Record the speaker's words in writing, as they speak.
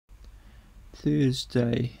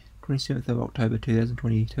Thursday, 27th of October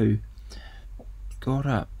 2022. Got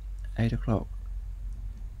up 8 o'clock.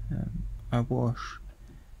 I wash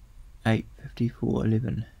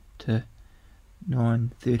 8:54:11 to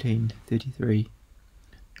 9:13:33.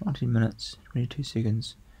 19 minutes 22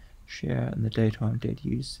 seconds. Shower in the daytime. Dad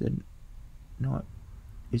used a lot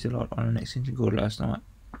on an extension cord last night.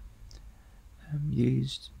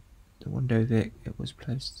 Used the window vac. It was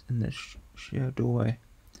placed in the shower doorway.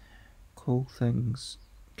 Cool things.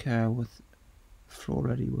 Car with floor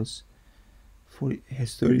lady has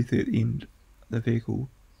 33rd end. The vehicle.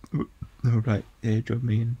 Number plate. Edge of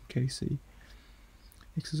me and Casey.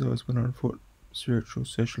 Exercise went on foot. Spiritual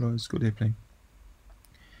socialised good airplane.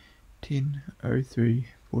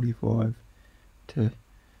 10:03:45 to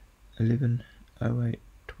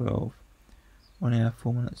 11:08:12. 1 hour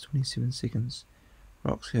 4 minutes 27 seconds.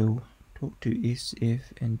 Rocks Hill. Talk to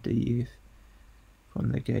SF and DF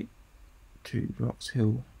from the gate to Rocks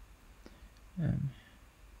Hill.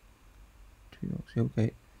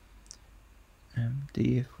 Gate.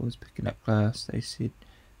 DF was picking up class. They said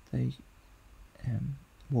they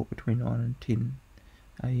walk between 9 and 10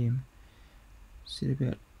 AM. Said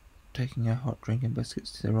about taking a hot drink and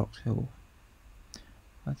biscuits to the Rocks Hill.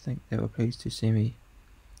 I think they were pleased to see me.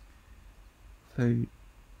 Food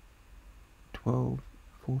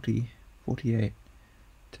 12:40:48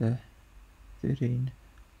 to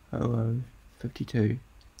 13:00:52.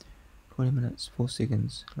 20 minutes 4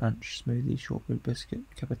 seconds. Lunch smoothie, shortbread biscuit,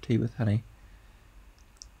 cup of tea with honey.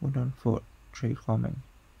 Went on foot, tree climbing.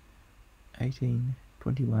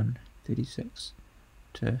 18:21:36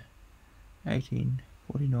 to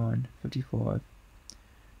 18:49:55.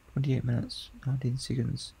 28 minutes 19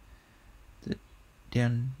 seconds.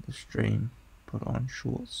 Down the stream, put on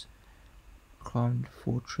shorts. Climbed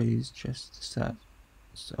 4 trees just the start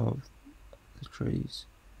of the trees.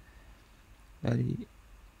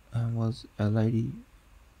 Was a lady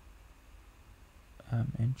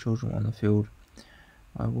and children on the field.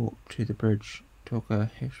 I walked to the bridge, took a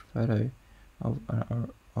hash photo of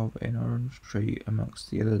an orange tree amongst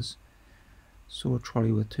the others. Saw a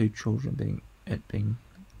trolley with 2 children in it being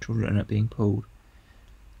pulled.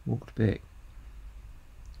 Walked back.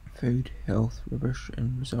 Food, health, rubbish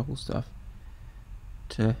and recycle stuff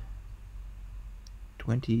to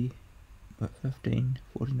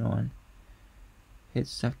 20:15:49. Had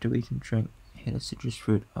stuff to eat and drink. Had a citrus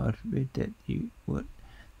fruit. I'd read that what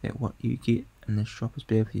you get in the shop is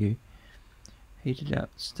bad for you. Heated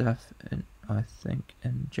up stuff, and I think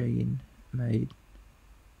Jane made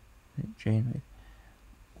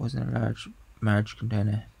was in a large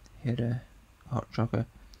container. Had a hot chocolate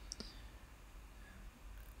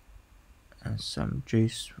and some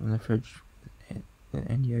juice from the fridge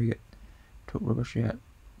and yogurt. Took rubbish out.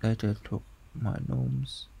 Later took my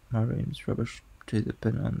room's rubbish to the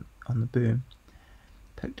bin on the boom.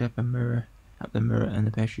 Picked up the mirror and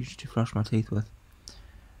the passage to flush my teeth with.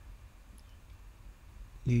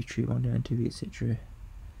 YouTube on down TV, etc.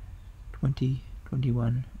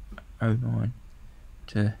 20:21:09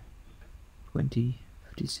 to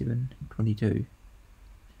 20:57:22.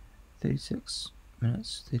 36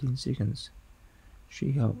 minutes 13 seconds.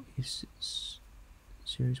 She-Hulk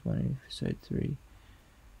Series 1 Episode 3.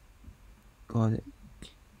 Guy that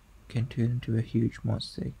can turn into a huge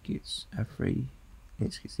monster gets there free.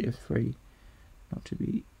 Not to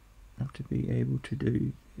be able to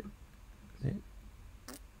do that.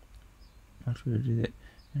 Not to be able to do that.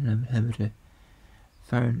 An inhibitor.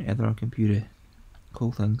 Phone, other on computer.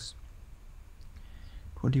 Cool things.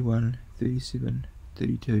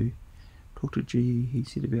 21:37:32. Talked to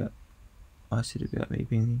GE. I said about me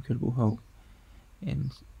being the Incredible Hulk,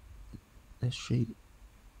 and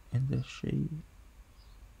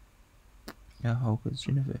our Hulk is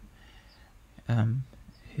Jennifer.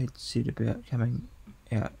 Had said about coming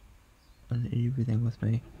out and everything with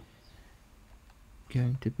me.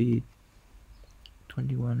 Going to bed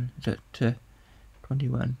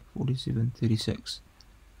 21:47:36.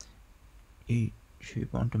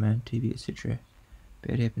 YouTube on demand TV, etc.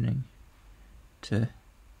 Bad happening to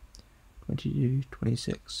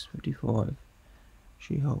 22:26:55.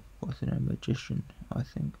 She-Hulk was a magician. I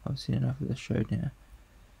think I've seen enough of this show now.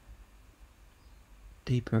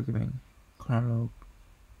 Deprogramming. ChronoLog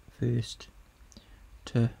 1st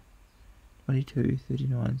to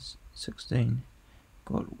 22:39:16.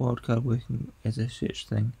 Got wildcard working as a search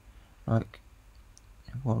thing, like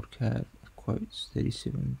wildcard quotes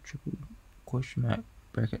 37 triple question mark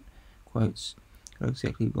bracket quotes. Got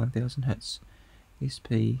exactly 1,000 hits.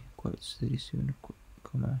 SP quotes 37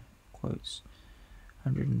 comma quotes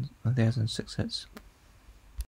 1,006 hits.